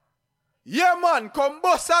Yeah, man, come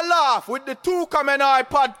bust a laugh with the Two Common Eye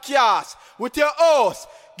podcast with your host,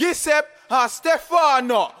 Giuseppe and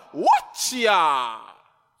Stefano. Watch ya!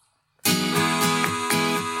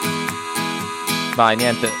 Vai,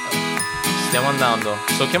 niente, stiamo andando.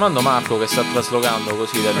 Sto chiamando Marco che sta traslocando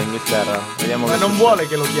così dall'Inghilterra. Vediamo. Ma che non succede. vuole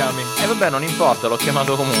che lo chiami. Vabbè, non importa, l'ho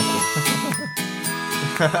chiamato comunque.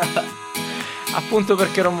 Appunto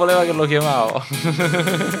perché non voleva che lo chiamavo.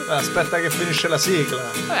 Aspetta che finisce la sigla.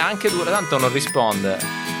 Anche dura, tanto non risponde.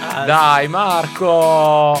 Dai,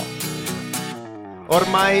 Marco!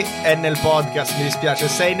 Ormai è nel podcast, mi dispiace.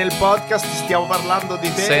 Sei nel podcast, stiamo parlando di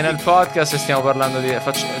te. Sei nel podcast e stiamo parlando di...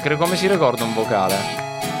 Come si ricorda un vocale?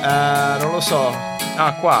 Non lo so.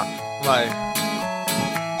 Ah, qua. Vai.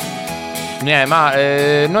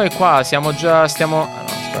 Ma noi qua siamo già... Stiamo... Ah, no,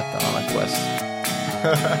 aspetta, non è questo.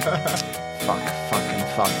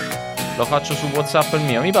 Fuck. Lo faccio su WhatsApp il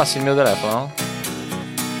mio. Mi passi il mio telefono?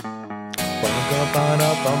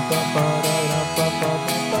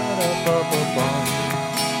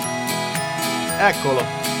 Eccolo.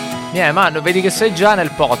 Ma vedi che sei già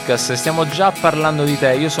nel podcast. Stiamo già parlando di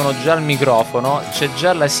te. Io sono già al microfono. C'è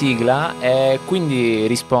già la sigla. E quindi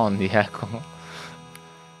rispondi, ecco.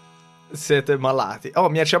 Siete malati.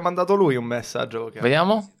 Oh, ci ha mandato lui un messaggio. Okay.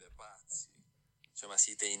 Vediamo. Ma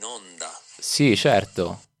siete in onda? Sì,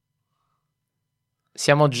 certo.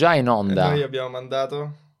 Siamo già in onda. E noi abbiamo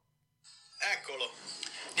mandato. Eccolo.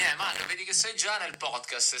 Ma vedi che sei già nel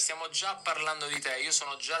podcast. Stiamo già parlando di te. Io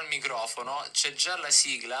sono già al microfono. C'è già la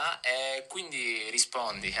sigla. E quindi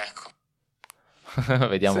rispondi, ecco.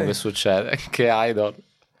 Vediamo sì. che succede. Che idol.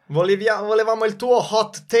 Volevamo il tuo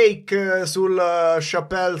hot take sul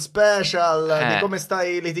Chappelle Special. Di come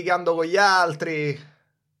stai litigando con gli altri.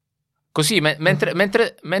 Così,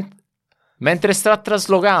 mentre sta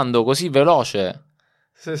traslocando così veloce.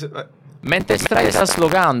 Sì. Mentre stai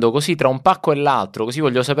traslocando così tra un pacco e l'altro, così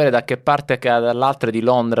voglio sapere da che parte che dall'altra di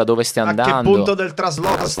Londra, dove stai andando. A che punto del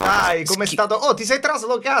trasloco stai? Come è stato? Oh, ti sei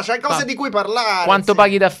traslocato, c'hai cose di cui parlare. Quanto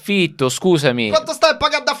paghi d'affitto, scusami? Quanto stai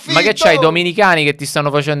pagando d'affitto? Ma che c'hai, i dominicani che ti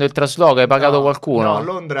stanno facendo il trasloco? Hai pagato qualcuno? No,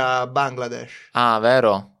 Londra, Bangladesh. Ah,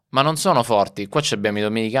 vero? Ma non sono forti. Qua abbiamo i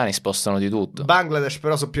dominicani, spostano di tutto. Bangladesh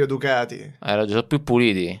però sono più educati. Sono più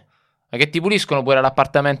puliti. Ma che ti puliscono pure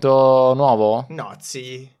l'appartamento nuovo? No,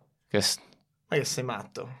 sì. Ma che sei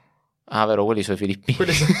matto? Ah, vero, quelli sono i filippini.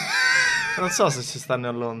 Non so se ci stanno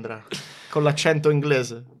a Londra. Con l'accento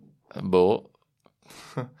inglese. Boh.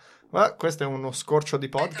 Ma questo è uno scorcio di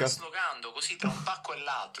podcast. Traslocando così tra un pacco e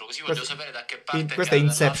l'altro, così voglio sapere da che parte. Questo è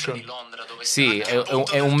Inception. Di Londra, dove sì,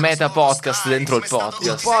 è un meta podcast dentro il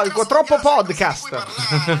podcast. Troppo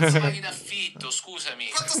podcast. Paghi d'affitto,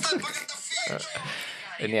 scusami. Quanto stai pagando d'affitto?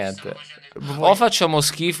 E niente. O facciamo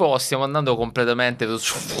schifo o stiamo andando completamente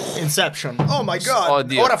Inception. Oh my god.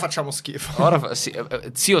 Oddio. Ora facciamo schifo.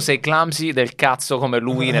 Zio, sei clumsy del cazzo come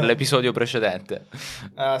lui nell'episodio precedente.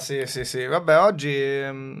 Ah, sì. Vabbè,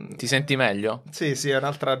 oggi ti senti meglio? Sì, è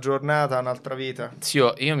un'altra giornata, un'altra vita.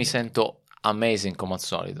 Zio, io mi sento amazing come al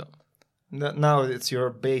solito. Now it's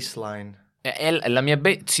your baseline. È la mia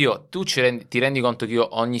Zio, tu ti rendi conto che io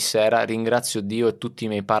ogni sera ringrazio Dio e tutti i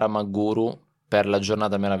miei paramaguru per la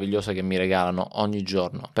giornata meravigliosa che mi regalano ogni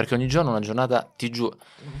giorno, perché ogni giorno è una giornata, ti giuro,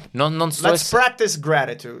 non sto Let's practice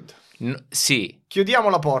gratitude. Sì. Chiudiamo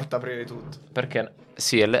la porta prima di tutto. Perché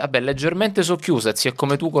sì, vabbè, leggermente socchiusa, è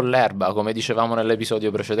come tu con l'erba, come dicevamo nell'episodio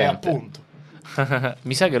precedente. Appunto.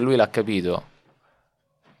 Mi sa che lui l'ha capito.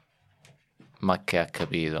 Ma che ha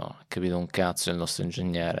capito? Ha capito un cazzo il nostro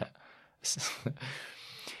ingegnere.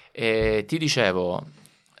 E ti dicevo,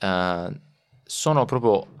 sono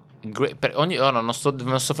proprio non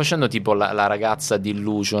sto facendo tipo la ragazza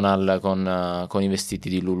delusional con i vestiti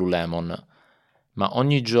di Lululemon, ma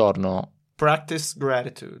ogni giorno practice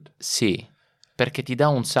gratitude. Sì, perché ti dà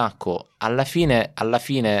un sacco. Alla fine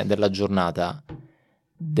della giornata,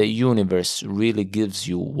 the universe really gives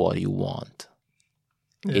you what you want.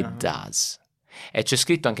 It does. E c'è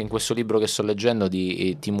scritto anche in questo libro che sto leggendo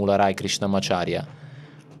di Timularai Krishnamacharya,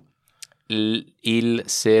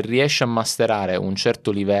 se riesci a masterare un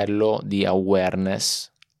certo livello di awareness,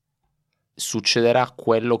 succederà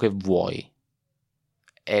quello che vuoi.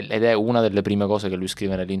 Ed è una delle prime cose che lui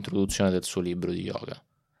scrive nell'introduzione del suo libro di yoga.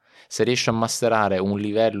 Se riesci a masterare un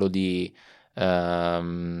livello di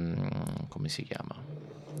come si chiama?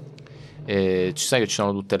 Ci sai che ci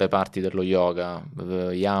sono tutte le parti dello yoga,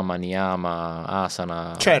 yama, niyama,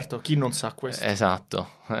 asana. Certo, chi non sa questo.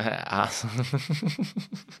 Esatto.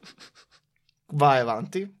 Vai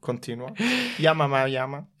avanti, continua.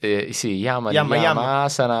 Yama. Sì, Yama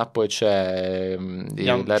Asana, poi c'è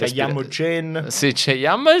c'è Yamogen. Sì, c'è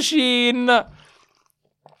Yamashin.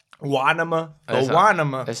 Wanam. Esatto.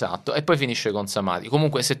 Wanam. Esatto, e poi finisce con Samadhi.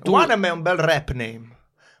 Comunque se tu... Wanam è un bel rap name.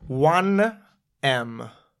 One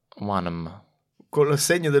M. Wanam. Con il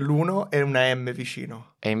segno dell'1 e una M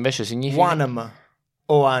vicino. E invece significa... Wanam.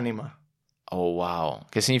 O anima. Oh wow,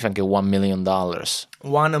 che significa anche $1 million.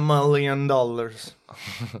 $1 million.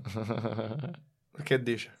 Che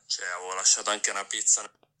dice? Cioè, avevo lasciato anche una pizza.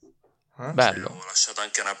 Bello. Avevo lasciato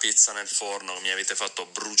anche una pizza nel forno che mi avete fatto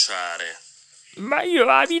bruciare. Ma io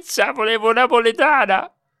la pizza volevo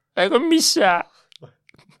napoletana. Commissà.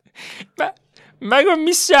 Ma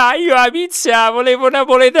commissà, io la pizza volevo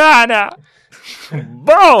napoletana.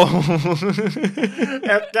 Boh!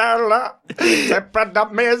 E Carla, sempre da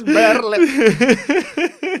me sberle.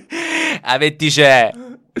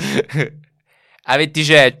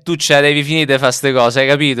 Avettice, tu ce la devi finire di fare ste cose, hai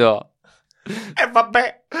capito? E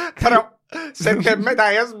vabbè, però se te me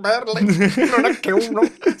dai a sberle, non è che uno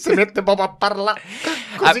si mette proprio a parlare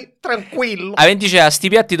così tranquillo. Avettice, sti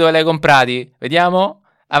piatti dove li hai comprati? Vediamo,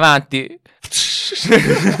 avanti.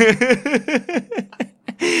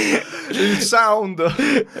 Il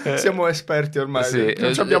sound, siamo esperti ormai. Sì,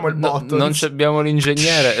 non abbiamo il botto. Non abbiamo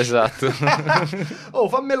l'ingegnere, esatto. Oh,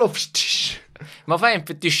 fammelo. Ma fai un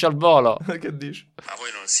fettisce al volo. Che dici? Ma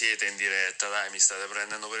voi non siete in diretta, dai, mi state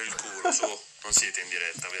prendendo per il culo, su. Non siete in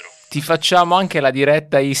diretta, vero? Ti facciamo anche la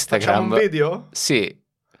diretta Instagram. Facciamo un video? Sì.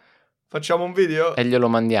 Facciamo un video? E glielo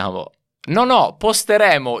mandiamo. No,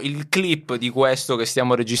 posteremo il clip di questo che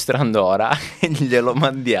stiamo registrando ora e glielo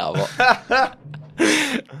mandiamo.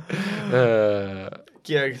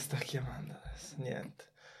 Chi è che sta chiamando adesso? Niente.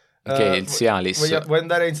 Ok, il Cialis. Vuoi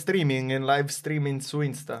andare in streaming, in live streaming su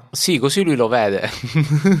Insta? Sì, così lui lo vede.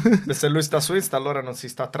 Se lui sta su Insta allora non si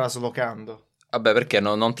sta traslocando. Vabbè, perché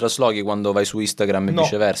non trasloghi quando vai su Instagram e No.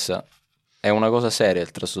 viceversa? È una cosa seria il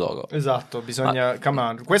trasloco. Esatto, bisogna... Come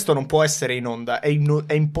on, questo non può essere in onda. È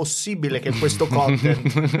impossibile che questo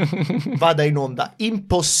content vada in onda.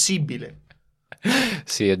 Impossibile.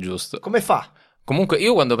 Sì, è giusto. Come fa? Comunque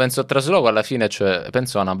io quando penso a trasloco alla fine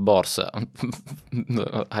penso a una borsa.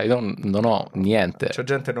 Non ho niente. C'è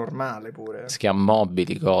gente normale pure. Si chiama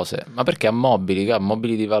mobili, cose. Ma perché a mobili?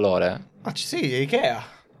 Mobili di valore? Ah, sì, è Ikea.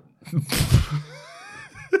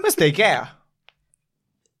 Questo è Ikea.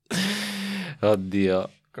 Oddio.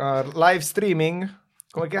 Live streaming?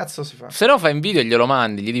 Come cazzo si fa? Se no fai in video e glielo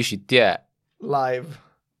mandi, gli dici ti è. Live.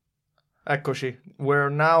 Eccoci. We're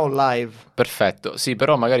now live. Perfetto. Sì,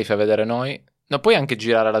 però magari fai vedere noi. No, puoi anche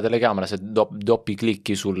girare la telecamera se doppi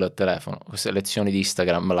clicchi sul telefono. Queste lezioni di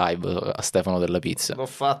Instagram live a Stefano della Pizza. L'ho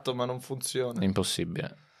fatto ma non funziona. È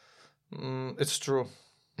impossibile. It's true.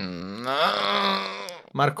 No.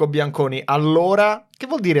 Marco Bianconi, allora? Che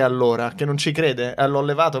vuol dire allora? Che non ci crede? L'ho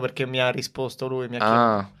levato perché mi ha risposto lui. Mi ha chiesto.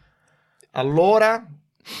 Ah, Allora?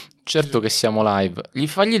 certo che siamo live. Gli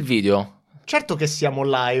fagli il video. Certo che siamo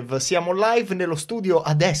live nello studio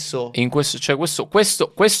adesso. In questo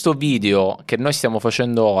video che noi stiamo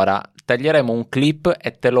facendo ora, taglieremo un clip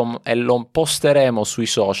e lo posteremo sui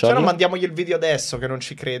social. Se no mandiamogli il video adesso che non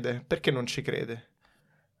ci crede. Perché non ci crede?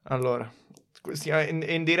 Allora,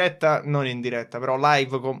 in diretta, non in diretta, però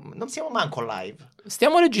live, non siamo manco live.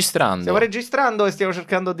 Stiamo registrando. Stiamo registrando e stiamo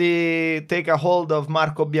cercando di take a hold of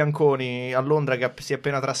Marco Bianconi a Londra che si è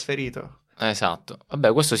appena trasferito. Esatto.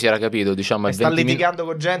 Vabbè, questo si era capito, diciamo. E sta litigando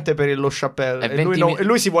con gente per lo Chappelle. E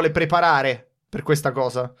lui si vuole preparare per questa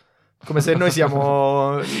cosa. Come se noi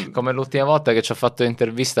siamo... Come l'ultima volta che ci ha fatto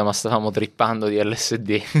l'intervista, ma stavamo trippando di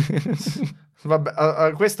LSD.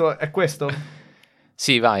 Vabbè, questo è questo?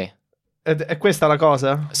 Sì, vai. È questa la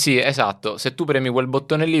cosa? Sì, esatto. Se tu premi quel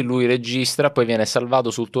bottone lì, lui registra, poi viene salvato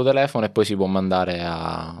sul tuo telefono e poi si può mandare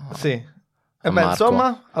a... Sì. a Beh, Marco.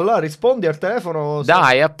 insomma, allora rispondi al telefono.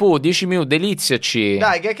 Dai, appunto, 10 minuti, deliziaci.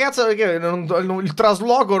 Dai, che cazzo, perché il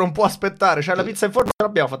trasloco non può aspettare. Cioè, la pizza in forno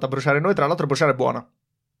l'abbiamo fatta bruciare noi, tra l'altro bruciare è buona.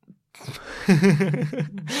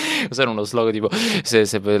 Cos'era uno slogan tipo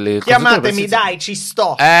Chiamatemi, dai, ci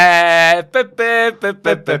sto. vai.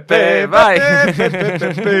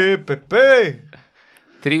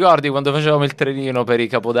 Ti ricordi quando facevamo il trenino per i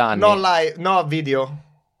capodanni? No, live, no, video.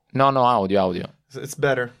 No, audio. It's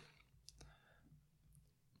better.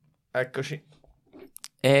 Eccoci.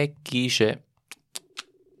 E chi c'è?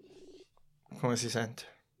 Come si sente?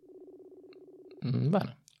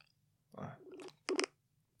 Bene.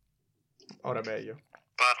 Ora è meglio.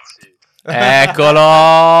 Pazzi. Eccolo.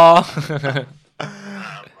 Mamma mia.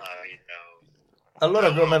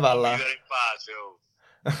 Allora come va là? Vivere in pace, oh.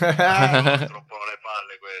 Troppo le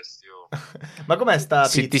palle questi, oh. Ma com'è sta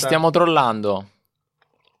Sì, pizza? ti stiamo trollando.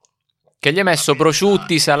 Che gli hai messo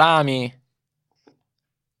prosciutti, salami?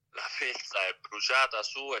 La pizza è bruciata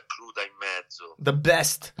su e cruda in mezzo. The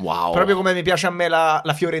best. Wow. Proprio come mi piace a me la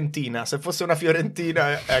Fiorentina. Se fosse una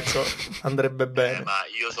Fiorentina, ecco, andrebbe bene. Ma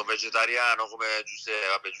io sono vegetariano come Giuseppe.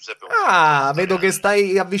 Vabbè, Giuseppe è un Ah, vegetariano. vedo che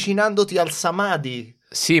stai avvicinandoti al Samadhi.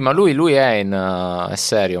 Sì, ma lui è è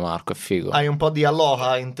serio, Marco, è figo. Hai un po' di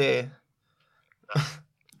aloha in te.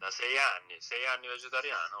 Da 6 anni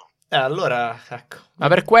vegetariano. Allora, ecco. Ma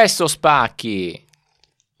per questo spacchi.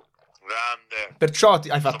 Grande. Perciò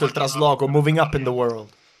hai fatto il trasloco, moving up in the world.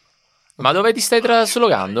 Ma dove ti stai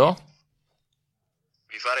traslocando?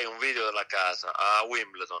 Vi farei un video della casa a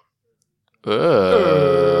Wimbledon.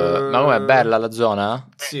 Ma com'è bella la zona?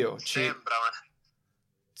 Zio, Sembra, ma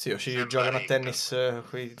Zio, ci Sembra giocano a ricca. tennis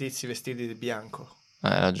quei tizi vestiti di bianco.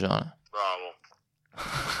 Hai ragione. bravo.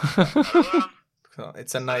 Allora, No,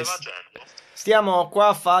 it's a state nice. facendo? Stiamo qua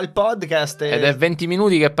a fare il podcast Ed è 20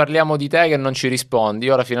 minuti che parliamo di te che non ci rispondi.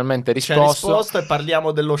 Ora finalmente ci hai risposto. risposto e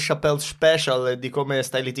parliamo dello Chappelle Special e di come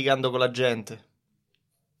stai litigando con la gente.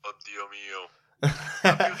 Oddio mio.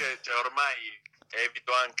 Ma più che cioè, ormai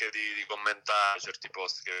evito anche di commentare certi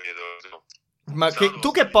post che vedo. Ma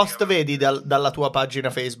tu che post vedi dalla tua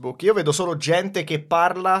pagina Facebook? Io vedo solo gente che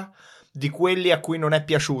parla di quelli a cui non è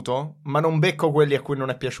piaciuto, ma non becco quelli a cui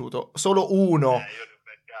non è piaciuto. Solo uno. Io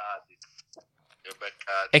li ho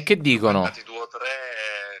beccati. E che dicono? Beccati 2 o 3.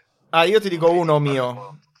 Ah, io ti dico uno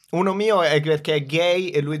mio. Uno mio è perché è gay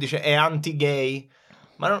e lui dice è anti-gay.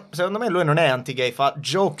 Ma secondo me lui non è anti-gay, fa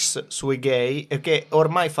jokes sui gay e che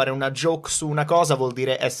ormai fare una joke su una cosa vuol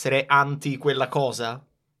dire essere anti quella cosa.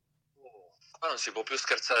 Qua non si può più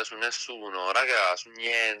scherzare su nessuno, raga, su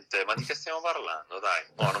niente. Ma di che stiamo parlando? Dai,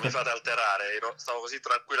 no, non mi fate alterare. Stavo così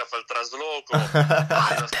tranquillo a fare il trasloco.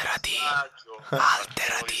 Alterati.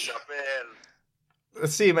 Alterati.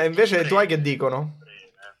 Sì, ma invece tu hai che dicono?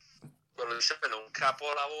 Quello di Chappelle è un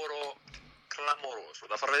capolavoro clamoroso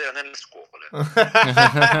da far vedere nelle scuole.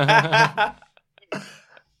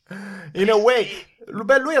 In a way,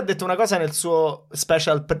 beh, lui ha detto una cosa nel suo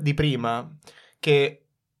special di prima, che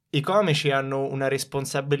i comici hanno una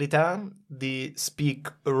responsabilità di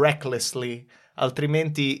speak recklessly,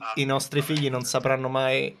 altrimenti i nostri figli non sapranno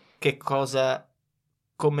mai che cosa,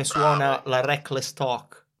 come suona la reckless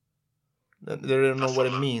talk. They don't know what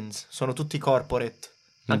it means. Sono tutti corporate,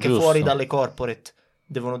 anche Giusto. fuori dalle corporate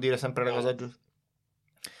devono dire sempre la cosa giusta.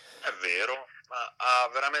 È vero, ma ha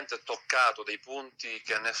veramente toccato dei punti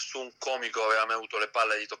che nessun comico aveva mai avuto le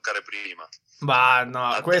palle di toccare prima. Ma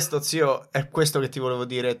no, questo zio, è questo che ti volevo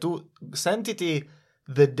dire. Tu sentiti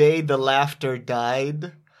The Day the Laughter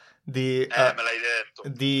Died di, Me l'hai detto.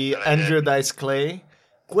 di Me l'hai Andrew detto. Dice Clay.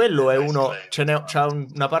 Quello è Dice uno, Clay. c'ha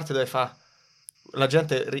una parte dove fa, la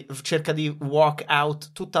gente cerca di walk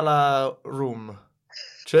out tutta la room.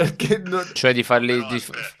 Cioè di farli...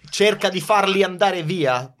 Cerca di farli andare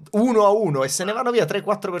via uno a uno e se ne vanno via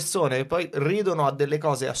 3-4 persone e poi ridono a delle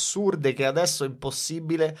cose assurde che adesso è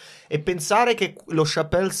impossibile, e pensare che lo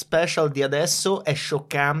Chappelle Special di adesso è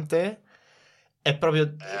scioccante è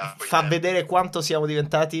proprio fa vedere quanto siamo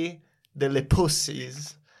diventati delle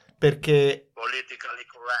pussies, perché Politically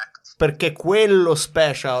correct. quello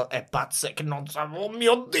special è pazzesco, che non sapevo, oh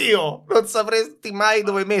mio Dio, non sapresti mai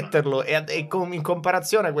dove metterlo, e in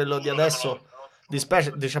comparazione a quello di adesso di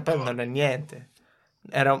Chappelle non è niente.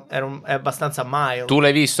 È abbastanza mild. Tu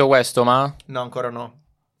l'hai visto questo, ma? No, ancora no.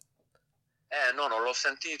 No, non l'ho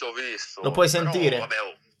sentito, ho visto. Lo puoi Però, sentire vabbè,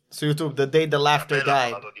 su YouTube, The Day the Laughter Chappelle ha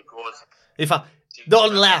Died. parlato di cose. E fa, Sì,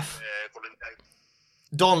 don't laugh, con le-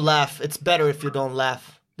 don't laugh, it's better if you don't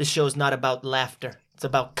laugh. This show is not about laughter, it's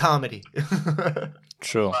about comedy.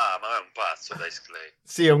 True. ma è un pazzo, Dice Clay.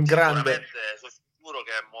 Sì, è un grande. Sicuramente sono sicuro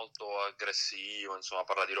che è molto aggressivo, insomma,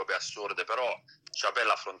 parla di robe assurde, però Chappelle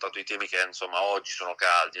ha affrontato i temi che, insomma, oggi sono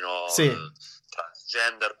caldi, no? Sì.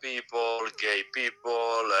 Transgender people, gay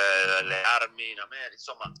people, le armi in America,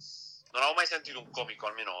 insomma, non avevo mai sentito un comico,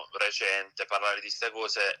 almeno recente, parlare di queste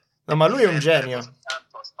cose. No, ma lui è un Difendere genio. così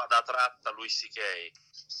tanto a spada tratta Louis C.K.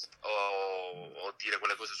 o dire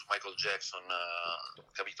quelle cose su Michael Jackson,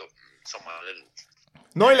 capito? Insomma,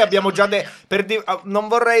 Noi le abbiamo già non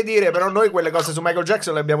vorrei dire, però noi quelle cose su Michael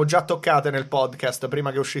Jackson le abbiamo già toccate nel podcast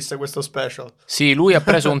prima che uscisse questo special. Sì, lui ha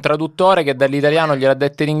preso un traduttore che dall'italiano gliel'ha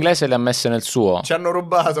dette in inglese e le ha messe nel suo. Ci hanno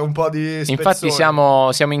rubato un po' di spezzoni. Infatti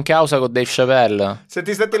siamo in causa con Dave Chappelle. Se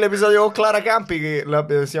ti senti l'episodio con Clara Campi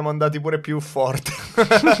siamo andati pure più forte.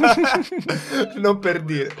 Non per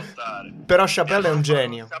dire. Però Chappelle è un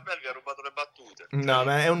genio. Chappelle vi ha rubato le battute. No,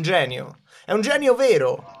 ma è un genio. È un genio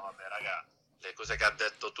vero. No, vabbè, raga, le cose che ha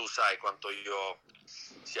detto tu sai quanto io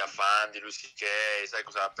sia fan di Louis C.K., sai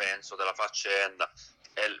cosa penso della faccenda.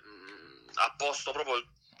 Ha posto proprio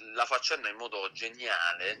la faccenda in modo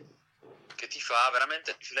geniale, che ti fa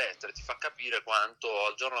veramente riflettere, ti fa capire quanto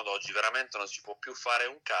al giorno d'oggi veramente non si può più fare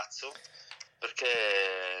un cazzo,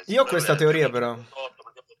 perché Io ho questa teoria, però.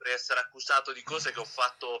 perché potrei essere accusato di cose che ho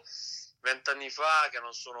fatto 20 anni fa, che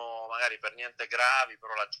non sono magari per niente gravi,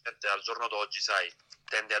 però la gente al giorno d'oggi, sai,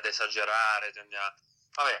 tende ad esagerare,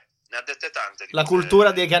 vabbè, ne ha dette tante di La cose. cultura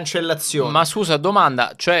di cancellazione. Ma scusa,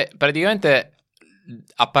 domanda, cioè praticamente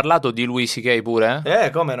ha parlato di Louis C.K. pure?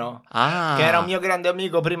 Come no? Ah. Che era un mio grande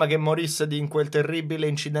amico prima che morisse in quel terribile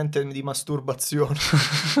incidente di masturbazione.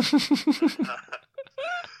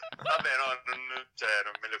 Vabbè,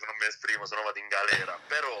 meglio che non mi esprimo, se no vado in galera,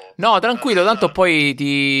 però... No, tranquillo, tanto poi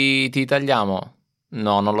ti tagliamo.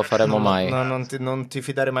 No, non lo faremo mai. No, non ti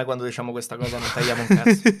fidare mai quando diciamo questa cosa, non tagliamo un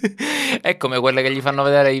cazzo. È come quelle che gli fanno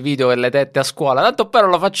vedere i video e le tette a scuola. Tanto però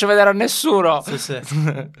non lo faccio vedere a nessuno. Sì.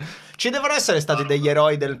 Ci devono essere stati degli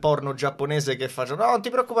eroi del porno giapponese che facciano: no, non ti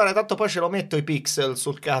preoccupare, tanto poi ce lo metto i pixel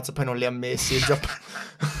sul cazzo. Poi non li ha messi. No,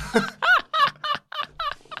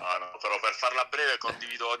 però per farla breve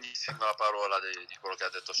condivido ogni singola parola di quello che ha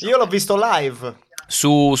detto. Io l'ho visto live.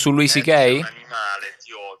 Su Louis C.K.? Sei un animale,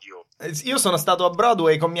 ti odio. Io sono stato a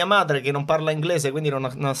Broadway con mia madre che non parla inglese, quindi non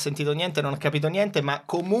ho sentito niente, non ho capito niente, ma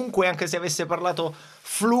comunque anche se avesse parlato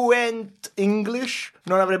fluent English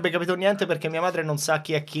non avrebbe capito niente, perché mia madre non sa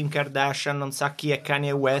chi è Kim Kardashian, non sa chi è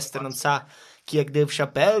Kanye West, non sa chi è Dave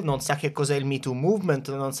Chappelle, non sa che cos'è il Me Too Movement,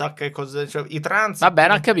 non sa che cos'è, cioè, i trans. Vabbè,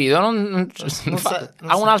 non ha capito,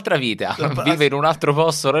 ha un'altra vita, vive in un altro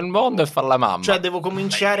posto nel mondo e fa la mamma. Cioè devo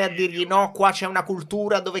cominciare a dirgli: no, qua c'è una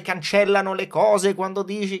cultura dove cancellano le cose quando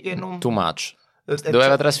dici che non... Too much.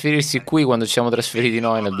 Doveva trasferirsi qui quando ci siamo trasferiti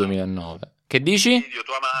noi nel 2009. Che dici? Invidio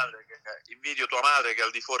tua madre che è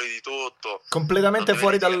al di fuori di tutto, completamente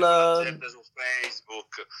fuori dal... gente su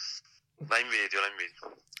Facebook. La invidio.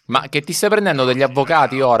 Ma che ti stai prendendo degli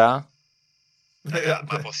avvocati ora?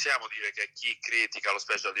 Ma possiamo dire che chi critica lo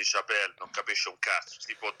special di Chappelle non capisce un cazzo?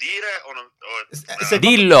 Si può dire o non?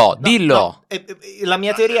 Dillo. No, la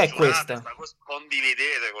mia teoria è questa.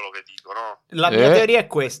 Condividete quello che dico, no? La mia teoria è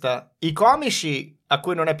questa: i comici a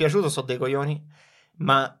cui non è piaciuto sono dei coglioni,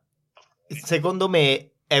 ma secondo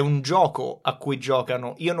me è un gioco a cui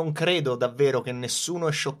giocano. Io non credo davvero che nessuno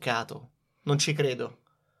è scioccato. Non ci credo.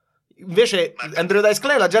 Invece Andrew Dice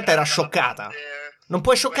Clay la gente era scioccata. Non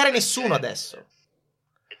puoi scioccare nessuno adesso.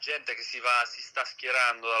 È gente che si sta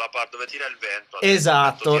schierando dalla parte dove tira il vento.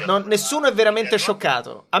 Esatto, nessuno è veramente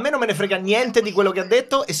scioccato. A me non me ne frega niente di quello che ha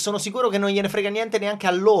detto, e sono sicuro che non gliene frega niente neanche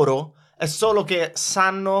a loro. È solo che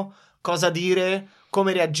sanno cosa dire,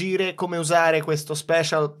 come reagire, come usare questo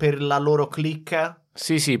special per la loro clicca.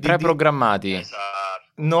 Sì, preprogrammati. Esatto.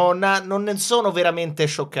 Non ne sono veramente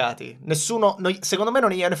scioccati. Nessuno, secondo me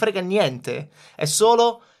non gliene frega niente. È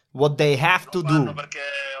solo what they have to do. Perché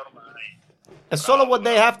ormai È solo what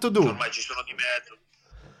they have to do. Ormai ci sono di mezzo.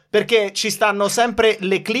 Perché ci stanno sempre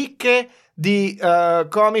le clicche di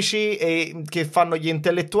comici che fanno gli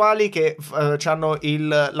intellettuali, che hanno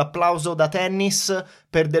l'applauso da tennis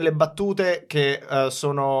per delle battute che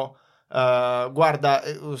sono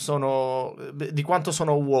di quanto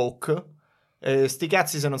sono woke. Sti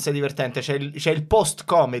cazzi se non sei divertente. C'è il post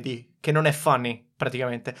comedy che non è funny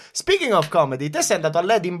praticamente. Speaking of comedy, te sei andato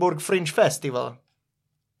all'Edinburgh Fringe Festival?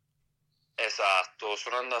 Esatto,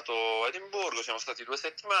 sono andato a Edimburgo, siamo stati 2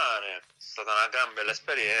 settimane, è stata una gran bella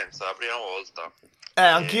esperienza, la prima volta.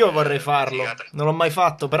 Anch'io vorrei farlo, non l'ho mai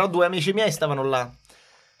fatto, però 2 amici miei stavano là.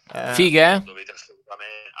 Fighe? Dovete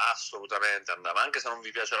assolutamente andare, anche se non vi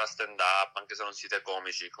piace la stand up, anche se non siete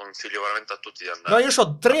comici, consiglio veramente a tutti di andare. No, io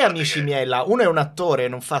ho 3 amici miei là. Uno è un attore,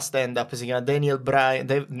 non fa stand up, si chiama Daniel Bryan.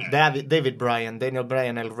 David Bryan. Daniel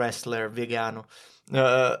Bryan è il wrestler vegano.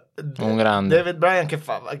 Un grande David Bryan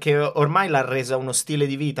che ormai l'ha resa uno stile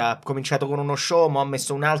di vita. Ha cominciato con uno show, ma ha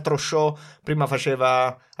messo un altro show. Prima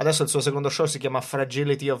faceva, adesso il suo secondo show si chiama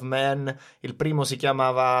Fragility of Man. Il primo si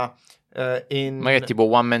chiamava ma che è tipo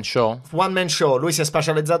one man show? One man show. Lui si è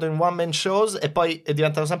specializzato in one man shows e poi è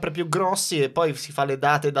diventato sempre più grossi, e poi si fa le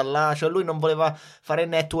date da là. Cioè lui non voleva fare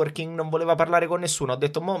networking, non voleva parlare con nessuno. Ha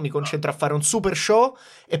detto: mo mi concentro a fare un super show.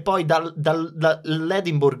 E poi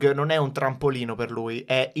l'Edinburgh non è un trampolino per lui,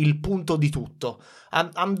 è il punto di tutto.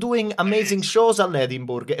 I'm doing amazing shows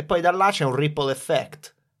all'Edinburgh, e poi da là c'è un ripple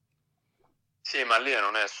effect. Sì, ma lì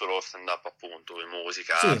non è solo stand up, appunto,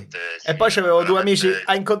 musica, sì. arte. E poi c'avevo 2 amici.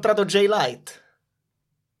 Ha incontrato Jay Light.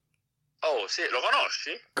 Oh, sì, lo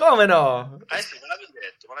conosci? Come no? Sì, me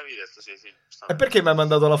l'avevi detto, sì. E perché mi hai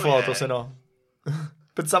mandato la foto, se no?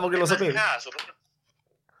 Pensavo che lo sapevi. Per caso,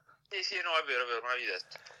 sì, no, è vero, me l'avevi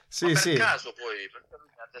detto. Sì, ma per sì. caso poi, perché lui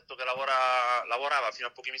mi ha detto che lavorava fino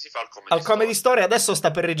a pochi mesi fa al Comedy Story. Adesso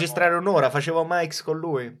sta per registrare un'ora, facevo Mike's con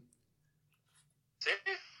lui. Sì?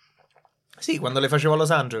 Sì, quando le facevo a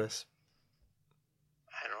Los Angeles.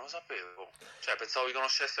 Non lo sapevo. Cioè, pensavo vi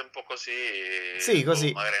conoscesse un po' così. Sì,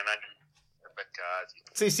 così. Magari un anno beccati.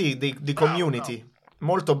 Sì, di Bravo, Community. bravo.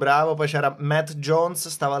 Molto bravo. Poi c'era Matt Jones,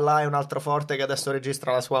 stava là, è un altro forte che adesso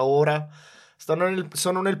registra la sua ora.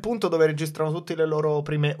 Sono nel punto dove registrano tutte le loro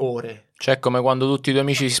prime ore. Cioè, come quando tutti i tuoi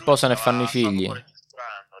amici si sposano e fanno i Stava figli.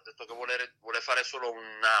 registrando, ha detto che vuole fare solo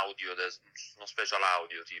un audio, uno special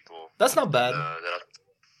audio tipo. That's not bad.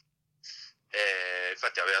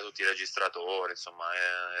 Infatti aveva tutti i registratori, insomma,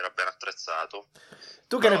 era ben attrezzato.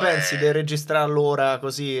 Tu che ne Però pensi di registrarlo ora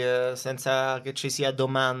così, senza che ci sia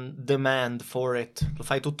demand for it? Lo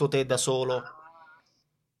fai tutto te da solo?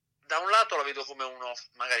 Da un lato la vedo come uno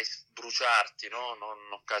magari bruciarti, no? Non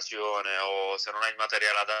un'occasione, o se non hai il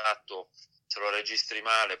materiale adatto, se lo registri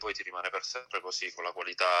male, poi ti rimane per sempre così, con la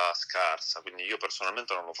qualità scarsa. Quindi io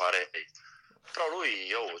personalmente non lo farei. Però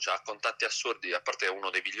lui ha contatti assurdi, a parte che è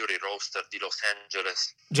uno dei migliori roaster di Los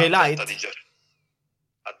Angeles. Jay Light? A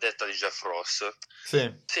detta di Jeff Ross.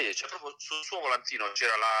 Sì. Sì, c'è proprio sul suo volantino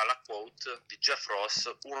c'era la quote di Jeff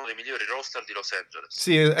Ross, uno dei migliori roaster di Los Angeles.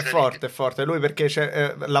 Sì, è forte. Lui perché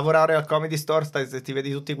lavorare al Comedy Store ti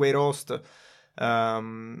vedi tutti quei roast.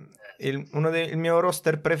 Il mio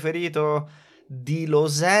roaster preferito di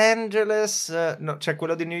Los Angeles, no, c'è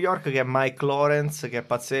quello di New York che è Mike Lawrence, che è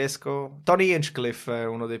pazzesco. Tony Hinchcliffe è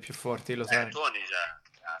uno dei più forti di Los Angeles. Tony,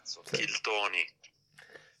 cazzo, Sì. Kill Tony.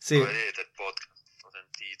 Sì. Lo vedete il podcast, lo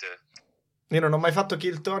sentite. Io non ho mai fatto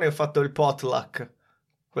Kill Tony, ho fatto il Potluck,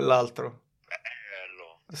 quell'altro.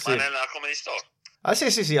 Bello. Sì. Ma nella Comedy Store? Ah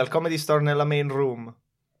sì, al Comedy Store nella main room.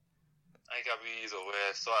 Hai capito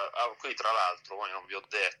questo? Qui tra l'altro, poi non vi ho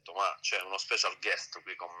detto, ma c'è uno special guest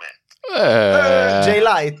qui con me. Jay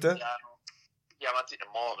Light?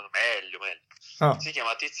 Meglio. Oh. Si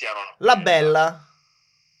chiama Tiziano. La Bella.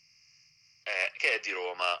 Che è di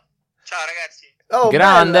Roma. Ciao ragazzi. Oh,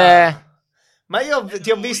 Grande! bella. Ma io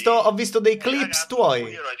ho visto dei clips tuoi.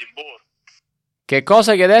 Io ero a Edimburgo. Che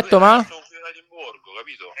cosa che hai detto, ma? Sono qui a Edimburgo,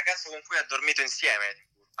 capito? Il ragazzo con cui ha dormito insieme.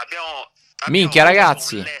 Abbiamo Minchia,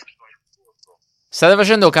 ragazzi. un letto a Edimburgo. State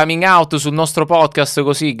facendo coming out sul nostro podcast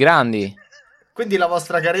così, grandi. Quindi la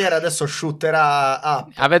vostra carriera adesso shooterà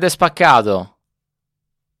up. Avete spaccato.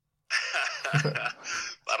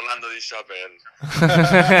 Parlando di Chappelle.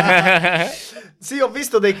 Sì, ho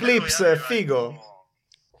visto dei clips, figo.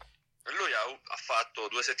 Lui ha fatto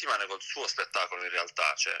 2 settimane col suo spettacolo in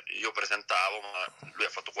realtà, cioè io presentavo, ma lui ha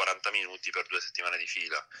fatto 40 minuti per 2 settimane di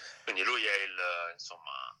fila. Quindi lui è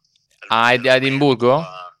è di Edimburgo?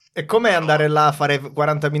 E com'è andare là a fare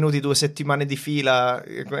 40 minuti 2 settimane di fila?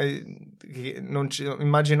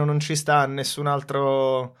 Immagino non ci sta nessun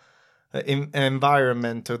altro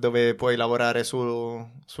environment dove puoi lavorare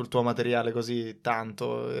sul tuo materiale così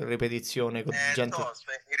tanto, ripetizione con gente. No,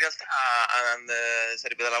 in realtà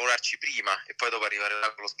sarebbe da lavorarci prima e poi dopo arrivare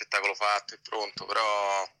là con lo spettacolo fatto e pronto,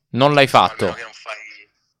 però Non l'hai fatto. almeno che non fai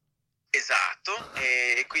esatto,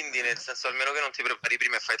 e quindi nel senso almeno che non ti prepari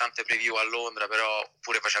prima e fai tante preview a Londra, però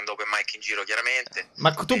pure facendo open mic in giro chiaramente.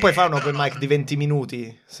 Ma tu puoi fare un però open mic di 20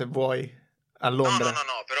 minuti se vuoi a Londra.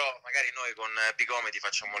 No, però magari noi con Bicomedy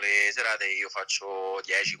facciamo le serate e io faccio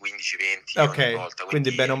 10, 15, 20 Ok, ogni volta.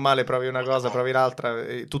 quindi bene o male provi una cosa, provi l'altra,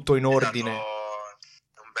 tutto in ordine. Esatto,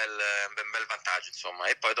 è un bel vantaggio, insomma.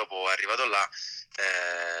 E poi dopo arrivato là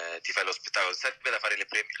ti fai lo spettacolo. Serve da fare le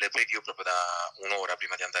preview proprio da un'ora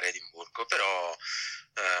prima di andare a Edimburgo, però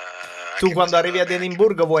Tu quando arrivi ad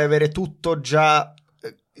Edimburgo vuoi avere tutto già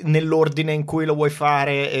nell'ordine in cui lo vuoi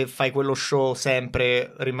fare e fai quello show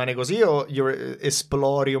sempre, rimane così, o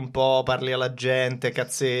esplori un po', parli alla gente,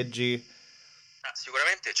 cazzeggi?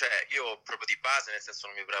 Sicuramente, cioè, io proprio di base, nel senso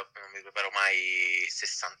non mi preparo mai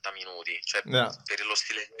 60 minuti, cioè No. per lo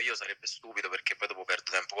stile che io sarebbe stupido, perché poi dopo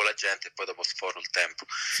perdo tempo con la gente e poi dopo sforo il tempo.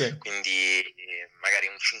 Sì. Quindi magari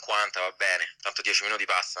un 50 va bene, tanto 10 minuti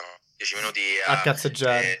passano, 10 minuti A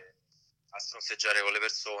cazzeggiare. a stronzeggiare con le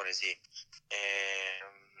persone, sì.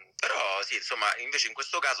 Però sì, insomma, invece in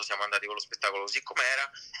questo caso siamo andati con lo spettacolo così com'era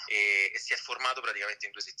e si è formato praticamente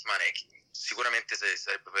in 2 settimane. Sicuramente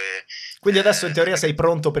sarebbe Quindi adesso in teoria sei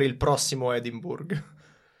pronto per il prossimo Edimburgo.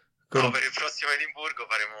 No, per il prossimo Edimburgo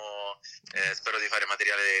faremo, spero di fare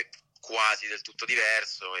materiale quasi del tutto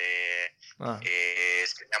diverso e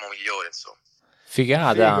speriamo migliore, insomma.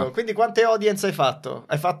 Figata. Figo. Quindi quante audience hai fatto?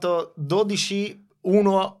 Hai fatto 12,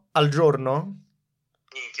 1 al giorno?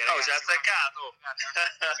 Minchia, no, ci ha azzeccato.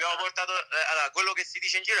 Abbiamo portato allora, quello che si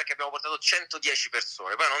dice in giro è che abbiamo portato 110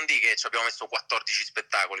 persone. Poi non di che ci abbiamo messo 14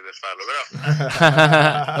 spettacoli per farlo, però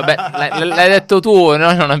Vabbè, l'hai detto tu,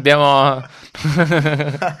 noi non abbiamo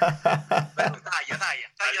Taglia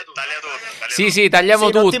tutto. Sì, tagliamo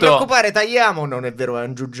Sì, tutto. non ti preoccupare, tagliamo. Non è vero,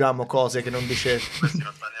 aggiungiamo cose che non dicete. Questi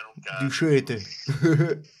non tagliano un cazzo. Dicete.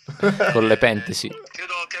 Con le pentesi.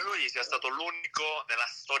 Credo che lui sia stato l'unico nella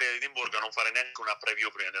storia di Edimburgo a non fare neanche una preview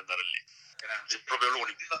prima di andare lì. Cioè, proprio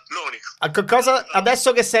l'unico.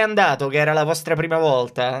 Adesso che sei andato, che era la vostra prima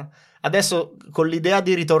volta, adesso con l'idea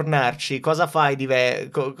di ritornarci, cosa fai?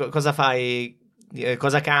 Cosa fai?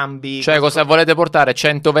 Cosa cambi? Cioè, cosa volete portare?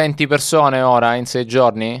 120 persone ora in 6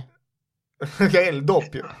 giorni? Che è il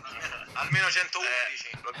doppio. Almeno 111.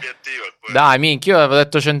 L'obiettivo è quello. Dai, minchia, io avevo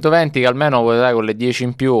detto 120, che almeno dai, con le 10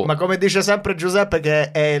 in più. Ma come dice sempre Giuseppe,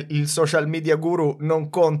 che è il social media guru, non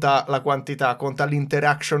conta la quantità, conta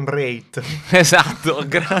l'interaction rate. Esatto.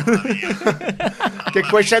 Che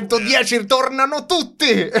quei 110 tornano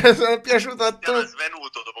tutti. Sono piaciuto a Siamo tutti.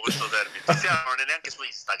 svenuto dopo questo termine. Cristiano non è neanche su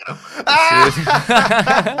Instagram.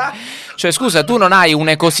 Ah! Cioè, scusa, tu non hai un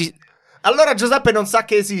ecosistema. Allora Giuseppe non sa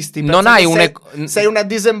che esisti. Non pensa hai che un sei una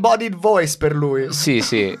disembodied voice per lui. Sì. È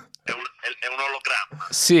un ologramma.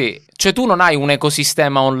 Sì. Cioè, tu non hai un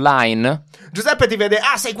ecosistema online? Giuseppe ti vede,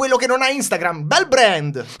 sei quello che non ha Instagram. Bel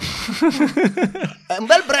brand. È un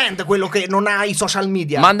bel brand quello che non ha i social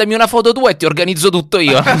media. Mandami una foto tua e ti organizzo tutto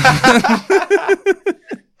io.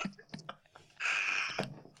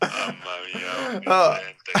 Mamma mia, Oh.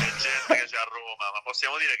 che gente che c'è a Roma. Ma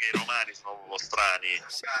possiamo dire che i romani sono un po' strani.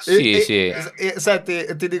 Sì.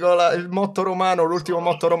 Senti, ti dico il motto romano, l'ultimo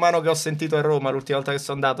motto romano che ho sentito a Roma l'ultima volta che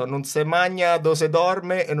sono andato: non se magna dove se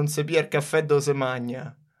dorme e non se pia il caffè dove se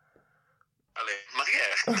magna. Ma che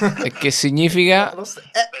è? E che significa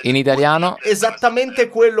in italiano? Esattamente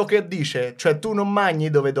quello che dice, cioè tu non mangi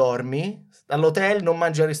dove dormi, all'hotel non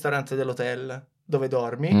mangi al ristorante dell'hotel dove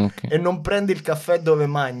dormi, Ok. e non prendi il caffè dove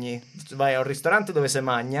mangi, vai a un ristorante dove si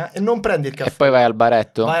magna e non prendi il caffè, E poi vai al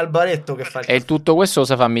baretto? vai al baretto che fa il E il tutto questo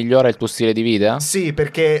cosa fa? Migliora il tuo stile di vita? Sì,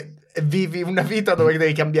 perché vivi una vita dove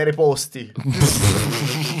devi cambiare posti.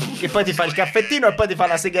 Che poi ti fa il caffettino e poi ti fa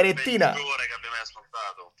la sigarettina. Peggiore che abbiamo mai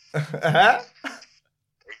ascoltato.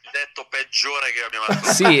 Il detto peggiore che abbiamo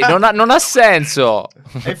ascoltato. Sì, non ha senso.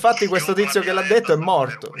 E infatti questo tizio che l'ha detto è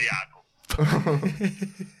morto.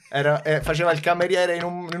 Faceva il cameriere in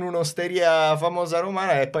un'osteria famosa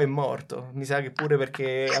romana e poi è morto. Mi sa che pure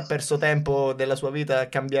perché ha perso tempo della sua vita a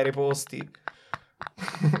cambiare posti.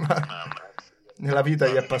 Nella vita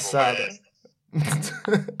gli è passata.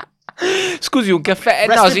 Scusi, un caffè?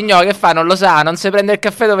 Rest No, in- signore, che fa? Non lo sa, non si prende il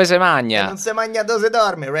caffè dove si E magna. non si magna dove si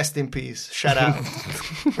dorme. Rest in peace. Shut up.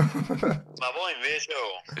 Ma voi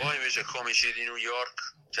invece comici di New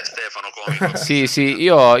York, cioè Stefano comico. Sì,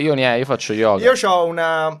 io faccio yoga. Io ho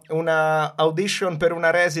una audition per una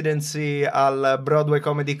residency al Broadway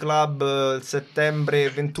Comedy Club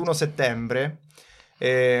il 21 settembre.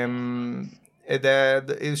 Ed è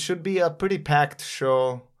it should be a pretty packed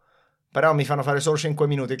show. Però mi fanno fare solo 5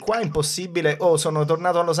 minuti. Qua è impossibile. Sono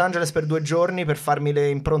tornato a Los Angeles per 2 giorni per farmi le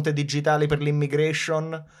impronte digitali per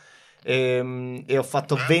l'immigration. E ho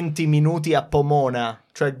fatto 20 minuti a Pomona.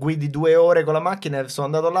 Cioè guidi 2 ore con la macchina. Sono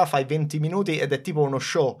andato là, fai 20 minuti ed è tipo uno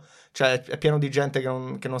show. Cioè è pieno di gente che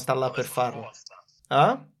non sta là per farlo.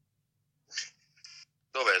 Ah?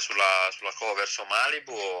 Dov'è? Sulla cover verso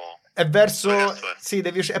Malibu? È verso... Ragazzo, Sì,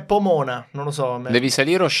 è Pomona. Non lo so. Devi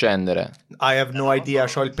salire o scendere? I have no idea.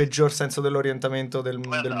 C'ho il peggior senso dell'orientamento del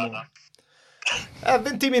Com'è mondo. andata?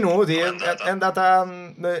 20 minuti. È andata...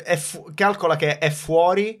 calcola che è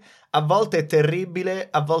fuori. A volte è terribile.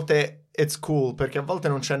 A volte it's cool. Perché a volte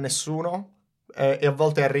non c'è nessuno. E a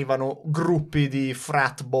volte arrivano gruppi di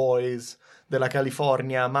frat boys della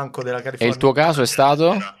California. Manco della E California. il tuo caso è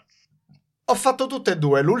stato? Ho fatto tutte e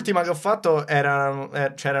due. L'ultima che ho fatto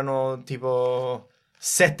c'erano tipo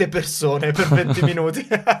 7 persone per 20 minuti.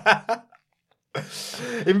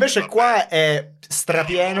 Invece qua è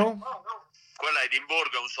strapieno. Quella a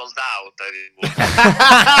Edimburgo è un sold out.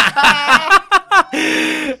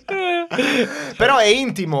 Però è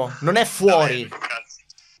intimo, non è fuori. Cazzo.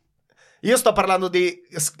 Io sto parlando di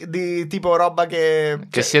tipo roba che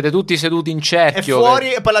Che siete tutti seduti in è cerchio.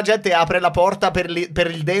 fuori e poi la gente apre la porta per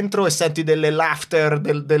il dentro e senti delle laughter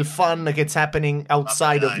del fun that's happening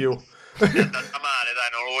outside Vabbè, of dai. you. È andata male,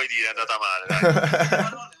 dai, non lo vuoi dire, è andata male, dai.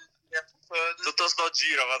 Tutto sto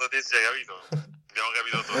giro, vado te, hai capito? Abbiamo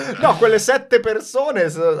capito tutti. No, quelle 7 persone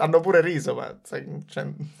hanno pure riso, ma cioè,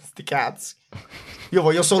 sti cazzi. Io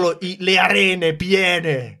voglio solo le arene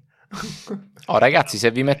piene. Oh, ragazzi,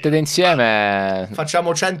 se vi mettete insieme...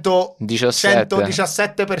 Facciamo 117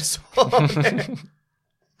 17 persone.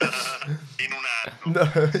 In un anno. No,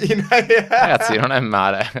 Ragazzi, non è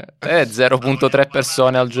male. È 0.3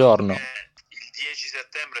 persone al giorno. Il 10 settembre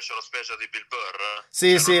settembre c'è lo special di Bill Burr.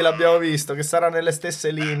 Sì, l'abbiamo visto, che sarà nelle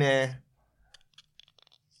stesse linee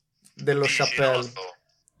dello Dici, non lo Chappelle. so.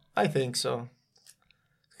 I think so.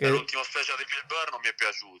 Che- L'ultimo special di Bill Burr non mi è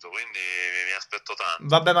piaciuto, quindi mi aspetto tanto.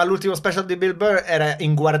 Vabbè, ma l'ultimo special di Bill Burr era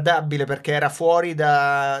inguardabile perché era fuori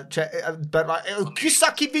da... Cioè,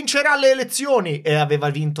 chissà chi vincerà le elezioni, e aveva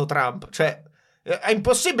vinto Trump. Cioè, è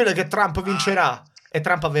impossibile che Trump vincerà. E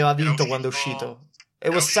Trump aveva vinto quando è uscito. It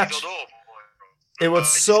Era was uscito such... dopo, It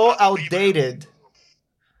was so outdated. È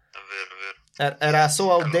vero. Era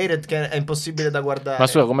so outdated che è impossibile da guardare. Ma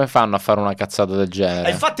scusa, come fanno a fare una cazzata del E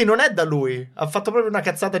genere? infatti non è da lui. Ha fatto proprio una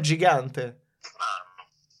cazzata gigante.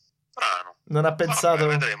 Strano. Non ha pensato...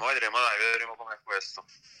 Vabbè, vedremo com'è questo.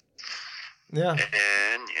 Yeah.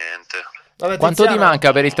 E niente. Vabbè, Quanto ti Tiziano,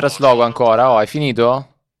 manca per il trasloco ancora? Oh, hai finito?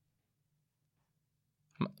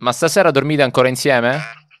 Ma stasera dormite ancora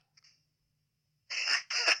insieme?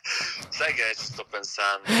 Sai che ci sto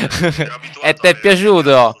pensando? Ero abituato E ti è a avere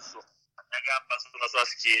piaciuto? la mia gamba sulla sua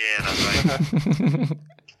schiena, sai?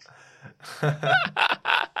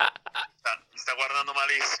 Mi sta guardando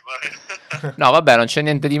malissimo. No, vabbè, non c'è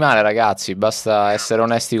niente di male, ragazzi. Basta essere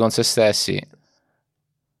onesti con se stessi. La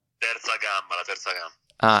terza gamba.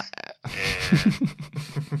 Ah.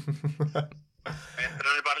 Mentre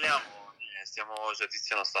noi parliamo,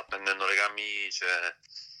 Tiziano sta prendendo le camicie.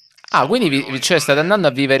 Ah, quindi cioè, state andando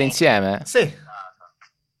a vivere insieme? Sì.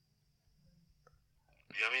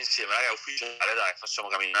 Viviamo insieme, raga, è ufficiale, dai, facciamo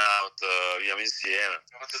coming out, viviamo insieme.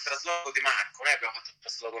 Abbiamo fatto il trasloco di Marco, noi abbiamo fatto il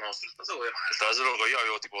trasloco nostro, il trasloco di Marco. Il trasloco io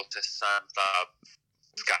avevo tipo 60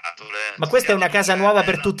 scatole. Ma questa è una casa nuova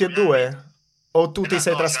per tutti e due? O tu ti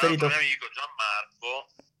sei No, trasferito? c'era un mio amico Gianmarco,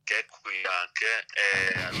 che è qui anche,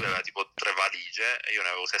 e lui aveva tipo 3 valigie e io ne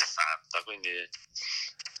avevo 60, quindi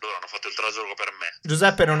loro hanno fatto il trasloco per me.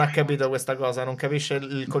 Giuseppe non ha capito questa cosa, non capisce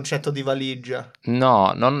il concetto di valigia.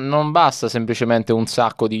 No, non basta semplicemente un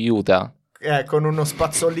sacco di Utah. Con uno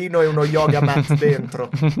spazzolino e uno yoga mat dentro.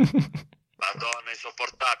 Madonna, è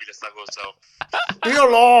insopportabile sta cosa. Io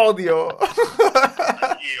lo odio.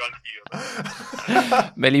 Anch'io.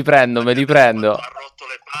 Me li prendo. Ha rotto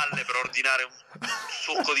le palle per ordinare un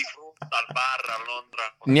succo di frutta al bar a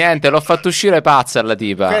Londra. Niente, l'ho fatto uscire pazza la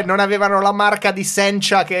tipa. Non avevano la marca di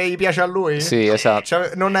Sencha che gli piace a lui? Sì, esatto.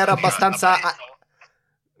 Cioè, non era abbastanza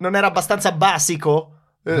basico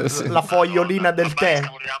Sì. la fogliolina del tè.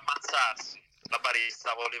 La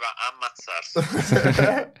barista voleva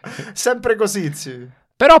ammazzarsi. Sempre così, sì.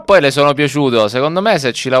 Però poi le sono piaciuto. Secondo me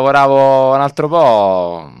se ci lavoravo un altro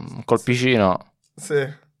po', un colpicino. Sì.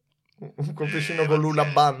 Un colpicino con l'una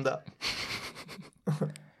banda.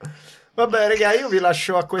 Vabbè, raga, io vi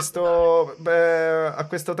lascio a questo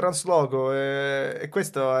trasloco. E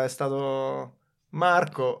questo è stato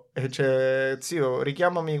Marco. E zio,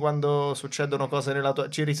 richiamami quando succedono cose nella tua...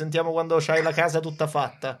 Ci risentiamo quando c'hai la casa tutta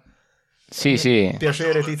fatta. Sì.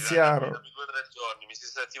 Piacere, Tiziano. 2 o 3 giorni,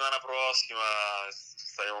 settimana prossima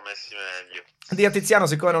staremo messi meglio. Di a Tiziano,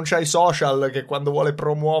 siccome non c'hai i social, che quando vuole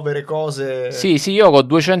promuovere cose... Sì, io con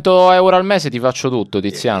 200 euro al mese ti faccio tutto,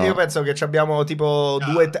 Tiziano. Io penso che abbiamo tipo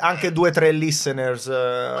anche 2-3 listeners.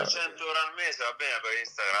 200 euro al mese va bene per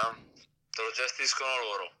Instagram? Te lo gestiscono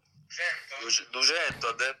loro. 200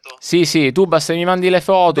 ha detto? Sì, tu basta mi mandi le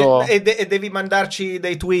foto. E devi mandarci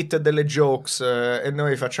dei tweet, delle jokes, e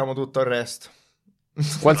noi facciamo tutto il resto.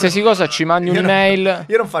 Qualsiasi cosa ci mandi un'email.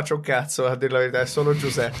 Io non faccio un cazzo, a dire la verità, è solo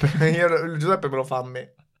Giuseppe. Giuseppe me lo fa a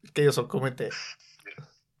me, che io sono come te.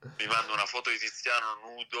 Mi mando una foto di Tiziano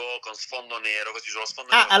nudo con sfondo nero, così sullo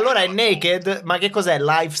sfondo Ah, nero. allora è naked, ma che cos'è?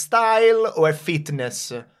 Lifestyle o è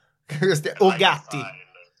fitness? O gatti?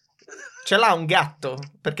 Ce l'ha un gatto?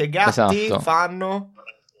 Perché gatti Esatto. fanno...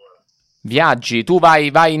 Viaggi, tu vai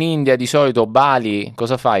in India di solito, Bali,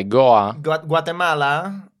 cosa fai? Goa?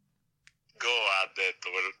 Guatemala? Goa ha detto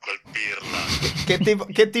quel pirla.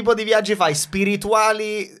 Che tipo di viaggi fai?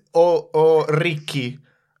 Spirituali o ricchi?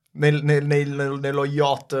 Nello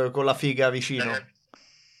yacht con la figa vicino?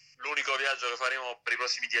 L'unico viaggio che faremo per i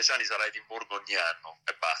prossimi 10 anni sarà Edimburgo ogni anno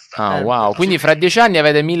e basta. Ah, wow. Quindi fra 10 anni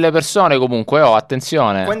avete 1000 persone comunque,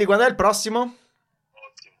 attenzione. Quindi quando è il prossimo?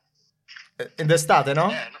 Ottimo. D'estate,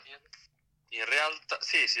 no? In realtà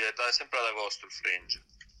sì, è sempre ad agosto il Fringe.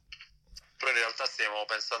 Però in realtà stiamo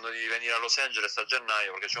pensando di venire a Los Angeles a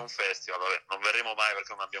gennaio perché c'è un festival. Vabbè, non verremo mai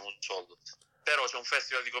perché non abbiamo un soldo. Però c'è un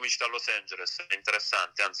festival di comicità a Los Angeles, è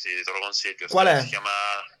interessante, anzi te lo consiglio. Qual è? Si chiama...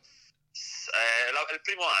 è il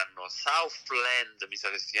primo anno, Southland mi sa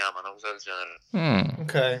che si chiama, una cosa del genere.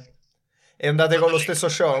 Ok. E andate con lo stesso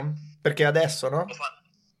show? Perché adesso, no?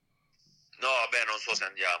 No, vabbè, non so se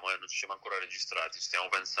andiamo, non ci siamo ancora registrati, stiamo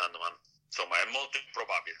pensando, ma insomma è molto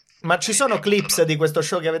improbabile. Ma ci sono clips di questo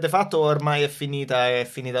show che avete fatto o ormai è finita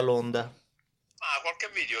l'onda? Qualche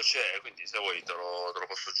video c'è, quindi se vuoi te lo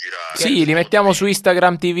posso girare. Sì, li mettiamo su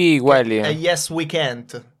Instagram TV quelli. È Yes We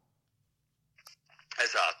Can't.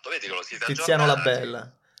 Esatto, vedi che lo siete Tiziano aggiornati.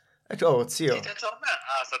 Labella. Oh, zio. Siete aggiornati?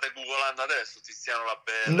 State googolando adesso Tiziano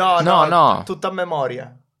Labella? No. Tutto a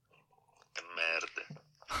memoria. Che merda.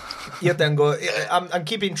 Io tengo I'm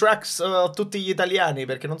keeping tracks tutti gli italiani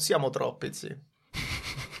perché non siamo troppi, sì.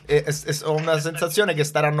 E ho una sensazione che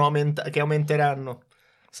che aumenteranno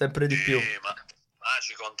sempre di più. Sì, ma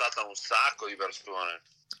ci contattano un sacco di persone.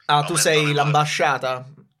 Tu sei l'ambasciata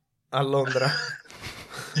a Londra.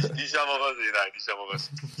 Diciamo così.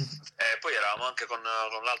 Poi eravamo anche con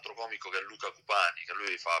l'altro comico che è Luca Cupani, che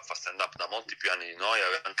lui fa stand up da molti più anni di noi,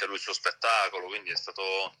 aveva anche lui il suo spettacolo, quindi è stato,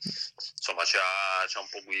 insomma, ci ha un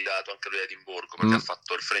po' guidato anche lui a Edimburgo, perché ha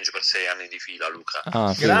fatto il Fringe per 6 anni di fila, Luca.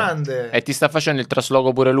 Grande. E ti sta facendo il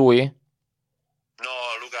trasloco pure lui? No,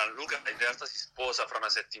 Luca in realtà si sposa fra una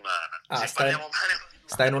settimana.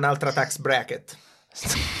 Sta in un'altra tax bracket.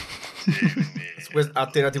 Quindi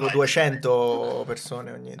Attira tipo 200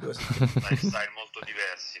 persone ogni 2 settimane. style molto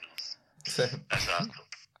diversi, no? Sì. Esatto.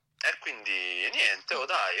 E quindi niente,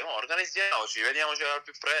 organizziamoci, vediamoci al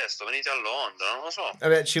più presto, venite a Londra, non lo so.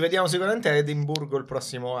 Vabbè, ci vediamo sicuramente a Edimburgo il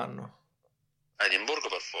prossimo anno. A Edimburgo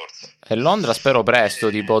per forza. E Londra spero presto,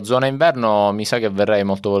 tipo zona inverno mi sa che verrei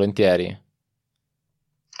molto volentieri.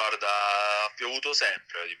 Guarda, ha piovuto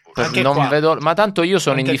sempre a Edimburgo. Anche Non qua. vedo, ma tanto io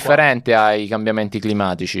sono Anche indifferente ai cambiamenti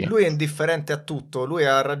climatici. Lui è indifferente a tutto, lui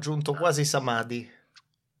ha raggiunto quasi Samadhi.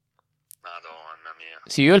 Madonna mia.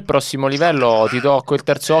 Sì, io il prossimo livello ti tocco il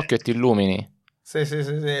terzo occhio e ti illumini. Sì. Ma sta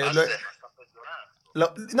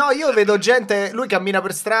peggiorando. No, io vedo gente, lui cammina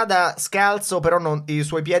per strada scalzo, però i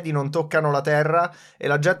suoi piedi non toccano la terra e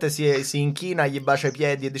la gente si inchina, gli bacia i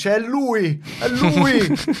piedi e dice è lui! Il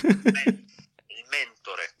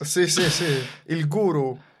mentore. Sì, il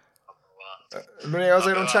guru. L'unica cosa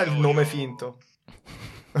che non c'ha è il nome finto.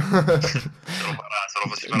 Se lo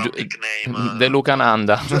farà un nickname. De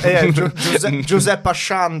Lucananda. Giuseppe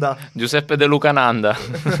Ascianda. Giuseppe De Lucananda.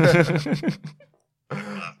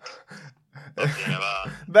 Va bene, va.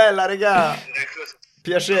 Bella, regà.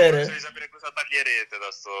 Piacere. Devi sapere cosa taglierete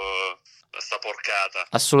da sta porcata.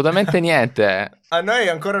 Assolutamente niente. A noi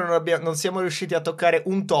ancora non siamo riusciti a toccare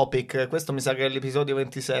un topic. Questo mi sa che è l'episodio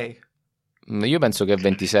 26. Io penso che è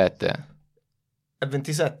 27. È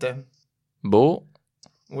 27? Boh.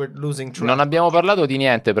 We're losing track. Non abbiamo parlato di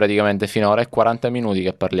niente praticamente finora. È 40 minuti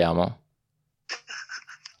che parliamo.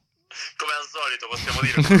 Come al solito, possiamo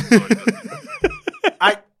dire come al solito.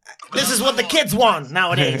 This is what the kids want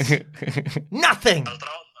nowadays. Nothing. L'altra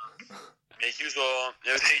volta mi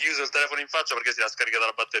avete chiuso il telefono in faccia perché si era scaricata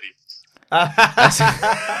la batteria.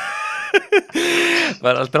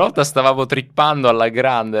 Ma l'altra volta stavamo trippando alla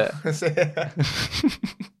grande. Sì. Dai,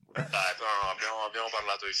 però no, abbiamo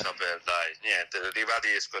parlato di Chappelle, dai, niente,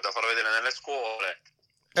 ribadisco, è da far vedere nelle scuole.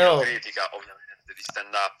 Chi lo critica, ovviamente, di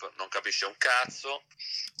stand-up non capisce un cazzo,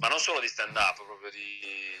 ma non solo di stand-up, proprio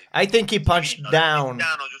di... I think he punched down.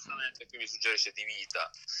 Giustamente, qui mi suggerisce di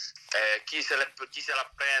vita. Chi se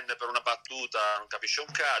la prende per una battuta non capisce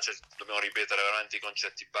un cazzo, dobbiamo ripetere veramente i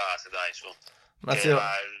concetti base, dai, su. Ma Che sì.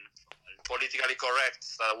 il politically correct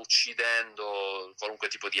sta uccidendo qualunque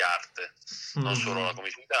tipo di arte, non solo la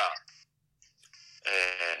comicità.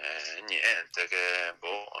 Niente, che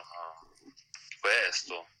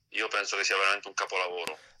questo io penso che sia veramente un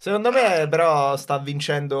capolavoro. Secondo me però sta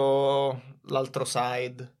vincendo l'altro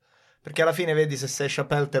side, perché alla fine vedi, se sei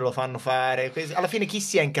Chappelle te lo fanno fare. Alla fine chi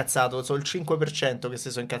si è incazzato? Sono il 5% che si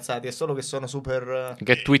sono incazzati, è solo che sono super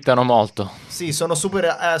Che twittano molto. sì, sono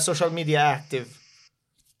super social media active.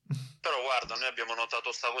 Però guarda, noi abbiamo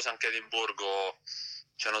notato sta cosa anche a Edimburgo,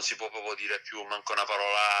 cioè non si può proprio dire più manco una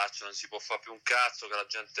parolaccia, non si può fare più un cazzo, che la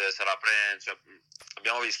gente se la prende, cioè,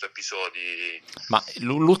 abbiamo visto episodi. Ma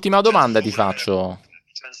l'ultima domanda ti faccio.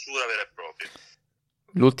 Censura vera e propria.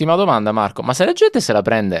 L'ultima domanda, Marco. Ma se la gente se la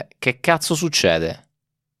prende, che cazzo succede?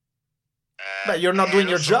 Beh, you're not doing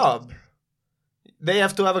your job. They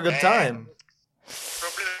have to have a good time. Il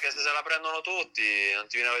problema è che se la prendono tutti non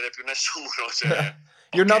ti viene a vedere più nessuno, cioè,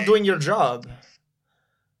 You're not doing your job.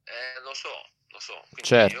 lo so. Quindi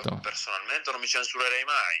Certo. io personalmente non mi censurerei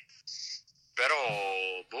mai. Però,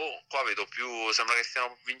 qua vedo più, sembra che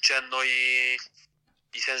stiano vincendo i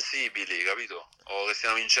sensibili, capito? O che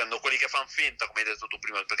stiano vincendo quelli che fanno finta, come hai detto tu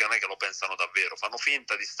prima, perché non è che lo pensano davvero, fanno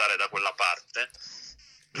finta di stare da quella parte.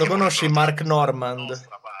 Lo conosci Mark Normand?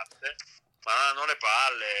 Nostra parte, ma hanno le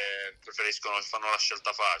palle, fanno la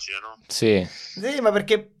scelta facile, no? Sì. Sì, ma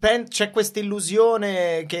perché c'è questa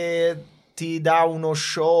illusione che ti dà uno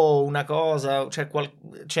show, una cosa, c'è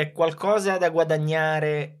qualcosa da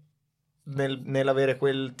guadagnare nell'avere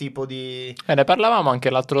quel tipo di... Ne parlavamo anche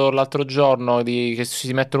l'altro giorno che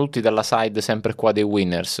si mettono tutti dalla side sempre qua dei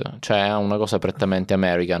winners, cioè è una cosa prettamente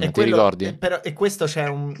American, ti ricordi? E questo c'è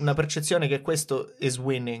una percezione che questo is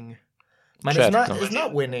winning, ma Certo. it's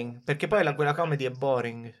not winning, perché poi quella comedy è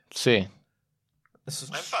boring. Sì.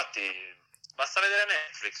 Ma infatti basta vedere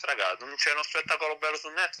Netflix, raga, non c'è uno spettacolo bello su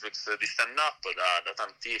Netflix di stand up da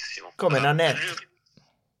tantissimo. Come Nanette?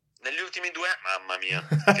 Negli ultimi 2, mamma mia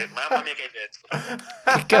che hai detto.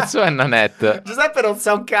 Che cazzo è Nanette? Giuseppe non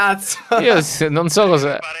sa un cazzo. Io non so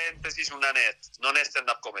cosa... Parentesi su Nanette, non è stand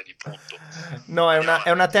up comedy, punto. No,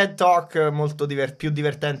 è una TED Talk molto più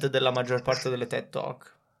divertente della maggior parte delle TED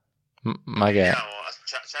Talk. Ma che è?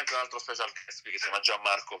 C'è anche un altro special guest che si chiama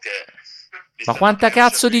Gianmarco che... Ma quanta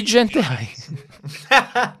cazzo di gente hai?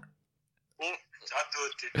 Ciao a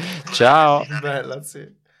tutti. Ciao. Bella,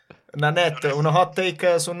 sì. Nanette, uno hot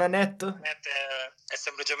take su Nanette? Nanette è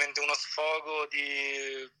semplicemente uno sfogo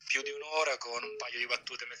di più di un'ora con un paio di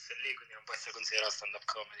battute messe lì, quindi non può essere considerato stand-up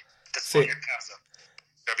comedy. Te sfoghi a casa,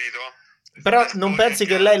 capito? Però non pensi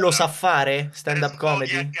che lei lo sa fare, stand-up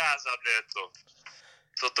comedy? A casa, ha detto.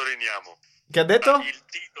 Sottolineiamo. Che ha detto? Il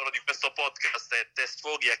titolo di questo podcast è Te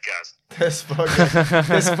sfoghi a casa.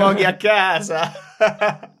 Te sfoghi a casa.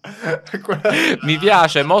 Mi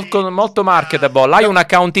piace, molto marketable. Hai un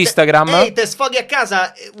account Instagram? Ehi, te sfoghi a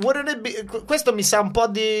casa. Questo mi sa un po'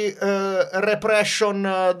 di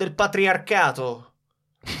repression del patriarcato.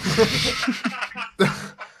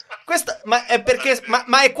 Ma è perché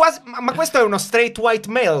ma è quasi, ma questo è uno straight white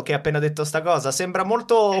male che ha appena detto sta cosa. Sembra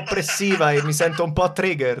molto oppressiva e mi sento un po'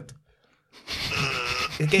 triggered.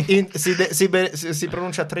 Che si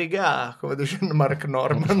pronuncia triga, come dice Mark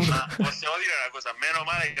Norman. Ma possiamo dire una cosa, meno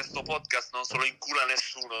male che sto podcast non se lo incula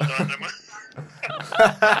nessuno.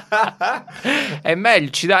 È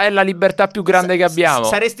meglio, è la libertà più grande che abbiamo.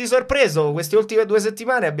 Saresti sorpreso, queste ultime 2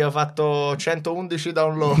 settimane abbiamo fatto 111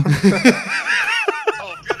 download. Più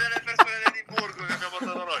delle persone di Edimburgo che abbiamo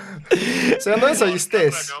portato noi. Secondo me sono gli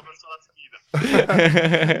stessi. Abbiamo perso la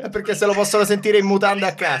sfida. Perché se lo possono sentire in mutande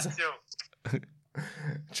a casa.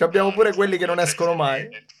 Ci abbiamo pure quelli che non escono mai.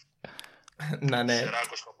 Nanette.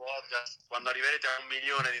 Questo podcast, quando arriverete a 1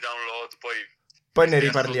 milione di download, poi ne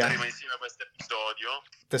riparliamo. Insieme a questo episodio.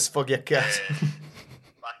 Te sfoghi a casa.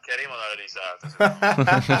 Spaccheremo dalle risate.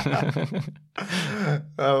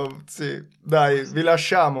 Oh, sì. Dai, vi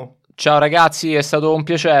lasciamo. Ciao ragazzi, è stato un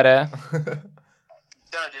piacere.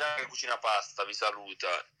 Cristiana di là che cucina pasta, vi saluta.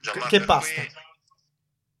 Gianmarco Che pasta?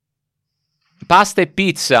 Pasta e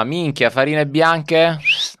pizza, minchia, farine bianche.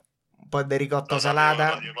 Un po' di ricotta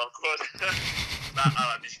salata. Allora,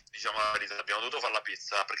 diciamo la verità, abbiamo dovuto fare la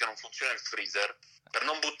pizza perché non funziona il freezer. Per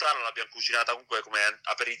non buttarla l'abbiamo cucinata comunque come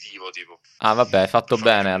aperitivo, tipo. Ah vabbè, hai fatto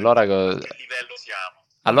bene. Allora, a che livello siamo?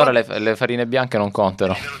 allora le farine bianche non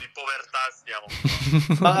contano. A livello di povertà stiamo.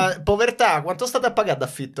 Ma povertà, quanto state a pagare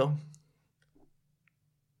d'affitto?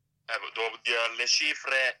 Devo dire le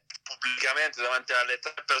cifre pubblicamente davanti alle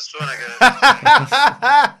 3 persone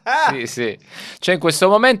che... Sì. Cioè in questo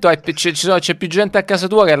momento c'è più gente a casa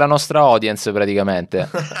tua che la nostra audience praticamente.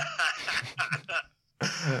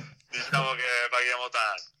 Diciamo che paghiamo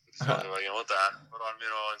tanto, però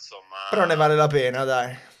almeno insomma... Però ne vale la pena,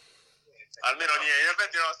 dai. Almeno niente, in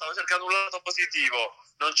effetti no, stavo cercando un lato positivo.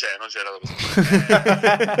 Non c'è lato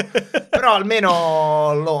positivo. Però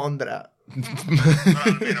almeno Londra. Però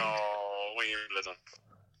almeno Wimbledon.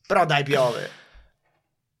 Però dai, piove.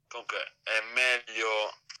 Comunque è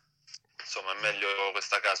meglio, insomma, è meglio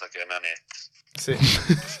questa casa che Nanette. Sì.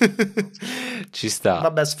 Ci sta.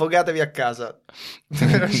 Vabbè, sfogatevi a casa.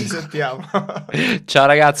 Ci sentiamo. Ciao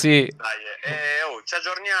ragazzi. Dai, ci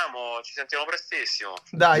aggiorniamo, ci sentiamo prestissimo.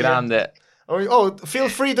 Dai. Grande. Oh, feel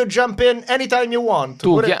free to jump in anytime you want. Tu,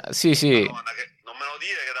 Pure... sì. Madonna, non me lo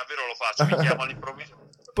dire che davvero lo faccio, mi chiamo all'improvviso.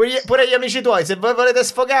 Pure gli amici tuoi, se voi volete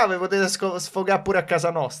sfogare, potete sfogare pure a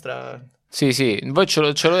casa nostra. Sì, voi ce lo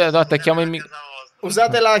attacchiamo il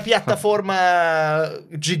Usate la piattaforma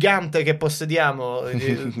gigante che possediamo.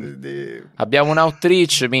 Abbiamo un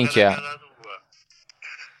outreach, minchia.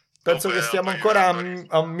 Penso che stiamo ancora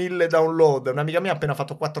a 1000 download. Un'amica mia ha appena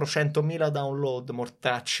fatto 400.000 download,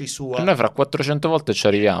 mortacci sua. Noi fra 400 volte ci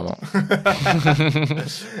arriviamo.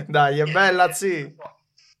 Dai, è bella, sì.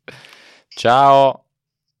 Ciao.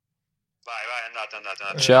 Vai,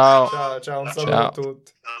 andate. Ciao. Ciao, un saluto a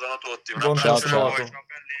tutti. Saluto a tutti. Buon ciao. Ciao belli.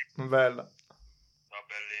 Bella. Ciao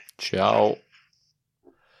belli. Ciao.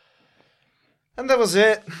 Andavo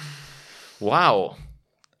se... Wow.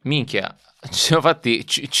 Minchia. Ci siamo fatti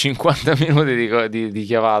 50 minuti di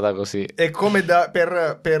chiavata così. E come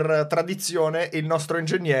per tradizione il nostro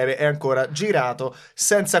ingegnere è ancora girato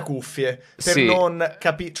senza cuffie per Sì. non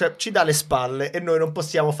capire, cioè ci dà le spalle e noi non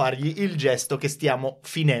possiamo fargli il gesto che stiamo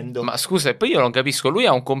finendo. Ma scusa, e poi io non capisco, lui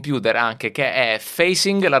ha un computer anche che è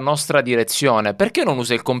facing la nostra direzione. Perché non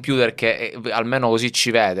usa il computer che almeno così ci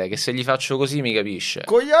vede? Che se gli faccio così mi capisce.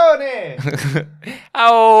 Coglione!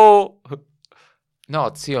 Oh!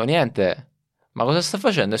 No, zio, niente. Ma cosa sta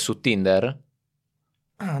facendo? È su Tinder?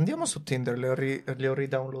 Ah, andiamo su Tinder, le ho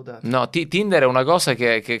ridownloadate. No, Tinder è una cosa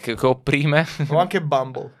che opprime. Ho anche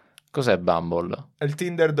Bumble. Cos'è Bumble? È il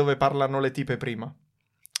Tinder dove parlano le tipe prima.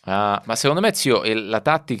 Ah, ma secondo me, zio, la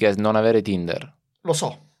tattica è non avere Tinder. Lo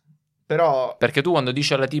so, però... Perché tu quando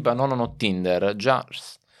dici alla tipa no, non ho Tinder, già...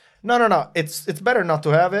 No, it's better not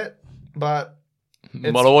to have it, but...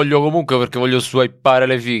 Ma lo voglio comunque perché voglio swipeare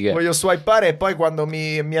le fighe. Voglio swipeare e poi quando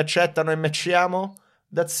mi accettano e matchiamo,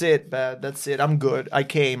 that's it, I'm good, I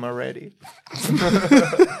came already.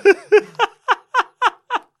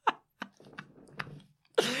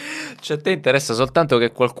 Cioè, a te interessa soltanto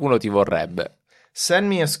che qualcuno ti vorrebbe. Send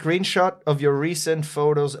me a screenshot of your recent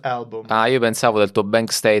photos album. Ah, io pensavo del tuo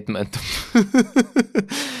bank statement.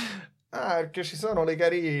 Ah, perché ci sono le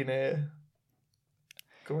carine.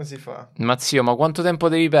 Come si fa? Ma zio, ma quanto tempo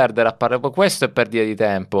devi perdere a parlare? Questo è perdita di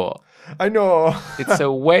tempo. I know. It's a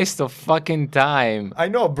waste of fucking time. I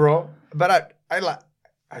know, bro, but I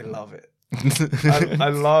love it.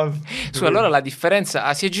 I love... Su, allora la differenza...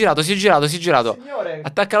 Ah, si è girato. Signore,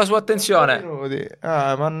 Attacca la sua attenzione. minuti.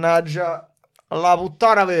 Ah, mannaggia la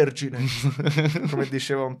puttana vergine. Come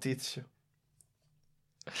diceva un tizio.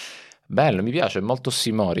 Bello, mi piace, è molto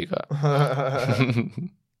simorica.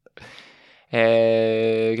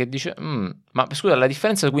 Che dice... ma scusa, la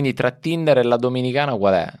differenza quindi tra Tinder e la dominicana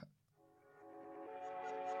qual è?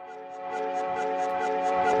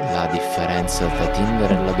 La differenza tra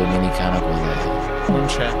Tinder e la dominicana qual è? Non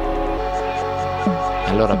c'è.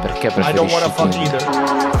 Allora perché I preferisci don't wanna fuck Tinder? either.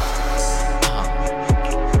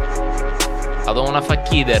 I don't wanna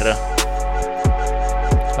fuck either.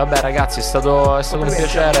 Vabbè ragazzi, è stato un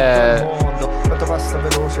piacere. Quanto passa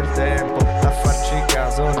veloce il tempo, a farci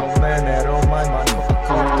caso non me ne ero mai manco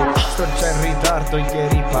accorto. Sto già in ritardo,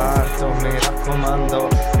 ieri parto, mi raccomando,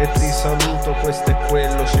 e ti saluto, questo è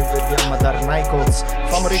quello, ci vediamo ad Arnichols,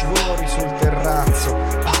 famo rigori sul terrazzo,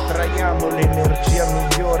 traiamo l'energia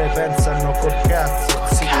migliore, pensano col cazzo.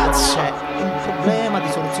 Sì, c'è un problema di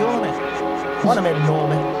soluzione, guardami il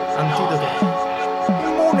nome, antidoto.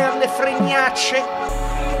 Immune alle fregnacce.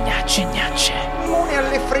 Gnacce. Immune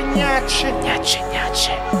alle fregnacce. Gnacce.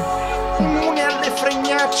 Immune alle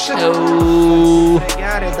fregnacce. Oh.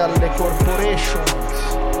 Fregare dalle corporations.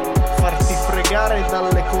 Farti fregare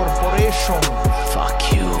dalle corporations.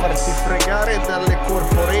 Fuck you. Farti fregare dalle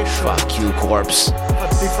corporations. Fuck you, corpse.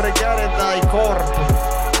 Farti fregare dai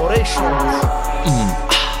corporations.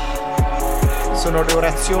 Sono le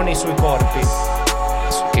orazioni sui corpi.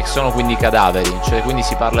 Che sono quindi cadaveri, cioè quindi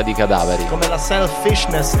si parla di cadaveri. Come la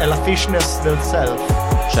selfishness è la fishness del self.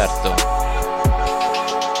 Certo.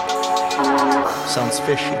 Sounds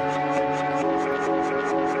fishy.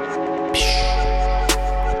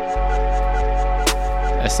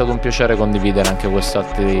 È stato un piacere condividere anche questi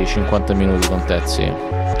altri 50 minuti con te, zio.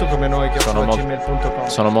 Tu come noi che Sono mo- gmail.com.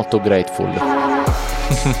 Sono molto grateful.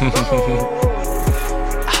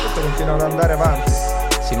 Questo continua ad andare avanti.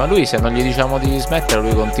 Sì, ma lui se non gli diciamo di smettere,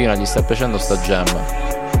 lui continua, gli sta piacendo sta jam.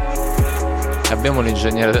 Abbiamo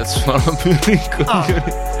l'ingegnere del suono più ricco. Ah, è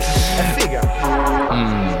figa.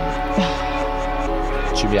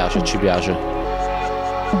 Ci piace.